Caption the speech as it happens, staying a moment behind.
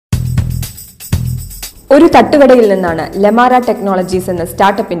ഒരു തട്ടുകടയിൽ നിന്നാണ് ലമാര ടെക്നോളജീസ് എന്ന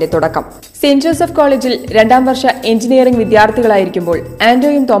സ്റ്റാർട്ടപ്പിന്റെ തുടക്കം. സെന്റ് ജോസഫ് കോളേജിൽ 2ാം വർഷ എഞ്ചിനീയറിംഗ് വിദ്യാർത്ഥികളായിരിക്കുമ്പോൾ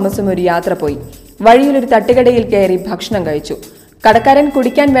ആൻഡ്രോയും തോമസും ഒരു യാത്ര പോയി. വഴിയിലൊരു തട്ടുകടയിൽ കയറി ഭക്ഷണം കഴിച്ചു. കടക്കാരൻ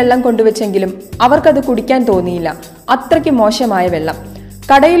കുടിക്കാൻ വെള്ളം കൊണ്ടുവച്ചെങ്കിലും അവർക്കത് കുടിക്കാൻ തോന്നിയില്ല. അത്രയ്ക്ക് മോശമായ വെള്ളം.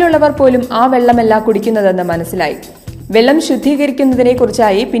 കടയിലുള്ളവർ പോലും ആ വെള്ളമല്ല കുടിക്കുന്നതെന്ന് മനസ്സിലായി. വെള്ളം ശുദ്ധീകരിക്കുന്നതിനെ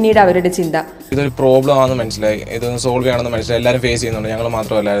കുറിച്ചായി പിന്നീട് അവരുടെ ചിന്ത. ഇതൊരു പ്രോബ്ലം ആണെന്ന് മനസ്സിലായി, ഇതൊന്ന് സോൾവ് ചെയ്യണമെന്ന് മനസ്സിലായി. എല്ലാവരും ഫേസ് ചെയ്യുന്നുണ്ട്, ഞങ്ങൾ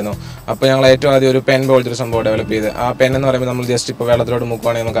മാത്രമല്ലായിരുന്നു. അപ്പോൾ ഞങ്ങൾ ഏറ്റവും ആദ്യം ഒരു പെൻ പോലത്തെ ഒരു സംഭവം ഡെവലപ്പ് ചെയ്ത്, ആ പെൻ എന്ന് പറയുമ്പോൾ നമ്മൾ ജസ്റ്റ് ഇപ്പോൾ വെള്ളത്തിലോട്ട്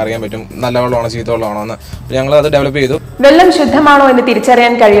മുക്കുവാണെങ്കിൽ നമുക്ക് അറിയാൻ പറ്റും നല്ല വെള്ളമാണോ ചീത്ത വെള്ളമാണോ എന്ന്. അപ്പോൾ ഞങ്ങൾ അത് ഡെവലപ്പ് ചെയ്തു. വെള്ളം ശുദ്ധമാണോ എന്ന്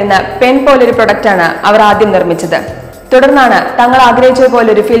തിരിച്ചറിയാൻ കഴിയുന്ന പെൻ പോലൊരു പ്രൊഡക്റ്റാണ് അവർ ആദ്യം നിർമ്മിച്ചത്. തുടർന്നാണ് തങ്ങൾ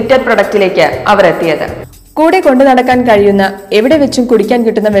ആഗ്രഹിച്ചതുപോലൊരു ഫിൽറ്റർ പ്രൊഡക്റ്റിലേക്ക് അവർ എത്തിയത്. കൂടെ കൊണ്ടു നടക്കാൻ കഴിയുന്ന, എവിടെ വെച്ചും കുടിക്കാൻ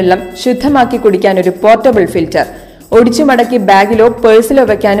കിട്ടുന്ന വെള്ളം ശുദ്ധമാക്കി കുടിക്കാൻ ഒരു പോർട്ടബിൾ ഫിൽറ്റർ. ഒടിച്ചു മടക്കി ബാഗിലോ പേഴ്സിലോ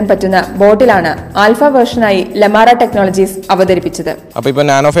വെക്കാനും പറ്റുന്ന ബോട്ടിലാണ് ആൽഫ വേർഷനായി ലമാര ടെക്നോളജീസ് അവതരിപ്പിച്ചത്. അപ്പോൾ ഇപ്പോൾ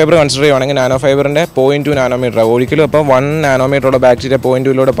നാനോ ഫൈബർ കൺസിഡർ ചെയ്യുവാണെങ്കിൽ നാനോ ഫൈബറിന്റെ 0.2 നാനോമീറ്റർ ഒരിക്കലും ഇപ്പോൾ 1 നാനോമീറ്ററുള്ള ബാക്ടീരിയ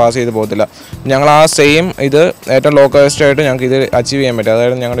 0.2 പാസ് ചെയ്ത് പോകത്തില്ല. ഞങ്ങൾ ആ സെയിം ഇത് ഏറ്റവും ലോ കോസ്റ്റ് ആയിട്ട് ഞങ്ങൾക്ക് ഇത് അച്ചീവ് ചെയ്യാൻ പറ്റും.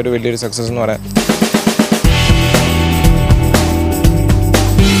 അതായത് ഞങ്ങളുടെ ഒരു വലിയൊരു സക്സസ് എന്ന് പറയാം.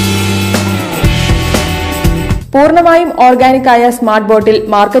 പൂർണ്ണമായും ഓർഗാനിക് ആയ സ്മാർട്ട് ബോട്ടിൽ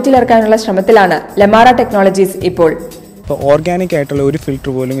മാർക്കറ്റിലിറക്കാനുള്ള ശ്രമത്തിലാണ് ലമാര ടെക്നോളജീസ് ഇപ്പോൾ. ഇപ്പോൾ ഓർഗാനിക് ആയിട്ടുള്ള ഒരു ഫിൽറ്റർ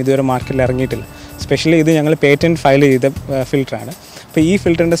പോലും ഇതുവരെ മാർക്കറ്റിൽ ഇറങ്ങിയിട്ടില്ല. സ്പെഷ്യലി ഇത് ഞങ്ങൾ പേറ്റൻറ്റ് ഫയൽ ചെയ്ത ഫിൽറ്ററാണ്. അപ്പോൾ ഈ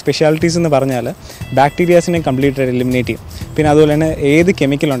ഫിൽറ്ററിൻ്റെ സ്പെഷ്യാലിറ്റീസ് എന്ന് പറഞ്ഞാൽ ബാക്ടീരിയാസിനെ കംപ്ലീറ്റ് എലിമിനേറ്റ് ചെയ്യും. പിന്നെ അതുപോലെ തന്നെ ഏത്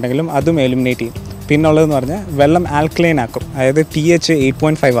കെമിക്കൽ ഉണ്ടെങ്കിലും അതും എലിമിനേറ്റ് ചെയ്യും. പിന്നുള്ളതെന്ന് പറഞ്ഞാൽ വെള്ളം ആൽക്കലൈൻ ആക്കും, അതായത് pH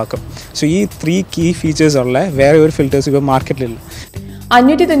 8.5 ആക്കും. സോ ഈ 3 കീ ഫീച്ചേഴ്സ് ഉള്ള വേറെ ഒരു ഫിൽറ്റേഴ്സ് ഇപ്പോൾ മാർക്കറ്റിലില്ല.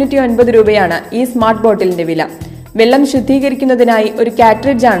 599 രൂപയാണ് ഈ സ്മാർട്ട് ബോട്ടിലിന്റെ വില. വെള്ളം ശുദ്ധീകരിക്കുന്നതിനായി ഒരു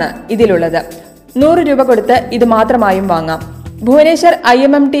കാട്രിഡ്ജാണ് ഇതിലുള്ളത്. 100 രൂപ കൊടുത്ത് ഇത് മാത്രമായും വാങ്ങാം. ഭുവനേശ്വർ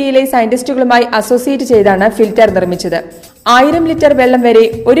IMMTയിലെ സയന്റിസ്റ്റുകളുമായി അസോസിയേറ്റ് ചെയ്താണ് ഫിൽറ്റർ നിർമ്മിച്ചത്. 1000 ലിറ്റർ വെള്ളം വരെ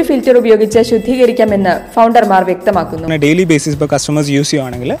ഒരു ഫിൽറ്റർ ഉപയോഗിച്ച് ശുദ്ധീകരിക്കാമെന്ന് ഫൗണ്ടർമാർ വ്യക്തമാക്കുന്നു. ഡെയിലി ബേസിസ് ഇപ്പോൾ കസ്റ്റമേഴ്സ് യൂസ്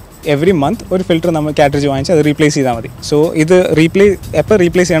ചെയ്യുവാണെങ്കിൽ എവറി മന്ത് ഒരു ഫിൽറ്റർ നമ്മൾ കാട്രിഡ്ജ് വാങ്ങിച്ച് അത് റീപ്ലേസ് ചെയ്താൽ മതി. സോ ഇത് എപ്പോൾ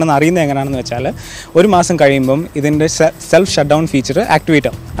റീപ്ലേസ് ചെയ്യണമെന്ന് അറിയുന്നത് എങ്ങനെയാണെന്ന് വെച്ചാൽ, ഒരു മാസം കഴിയുമ്പം ഇതിൻ്റെ self shut down feature activate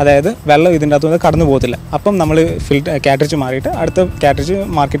ആവും. അതായത് വെള്ളം ഇതിൻ്റെ അകത്തുനിന്ന് കടന്നു പോകത്തില്ല. അപ്പം നമ്മൾ കാട്രിഡ്ജ് മാറിയിട്ട് അടുത്ത കാട്രിഡ്ജ്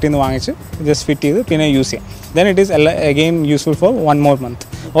മാർക്കറ്റിൽ നിന്ന് വാങ്ങിച്ച് ജസ്റ്റ് ഫിറ്റ് ചെയ്ത് പിന്നെ യൂസ് ചെയ്യാം. Then it is again useful for 1 more month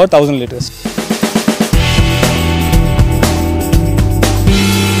or 1000 liters.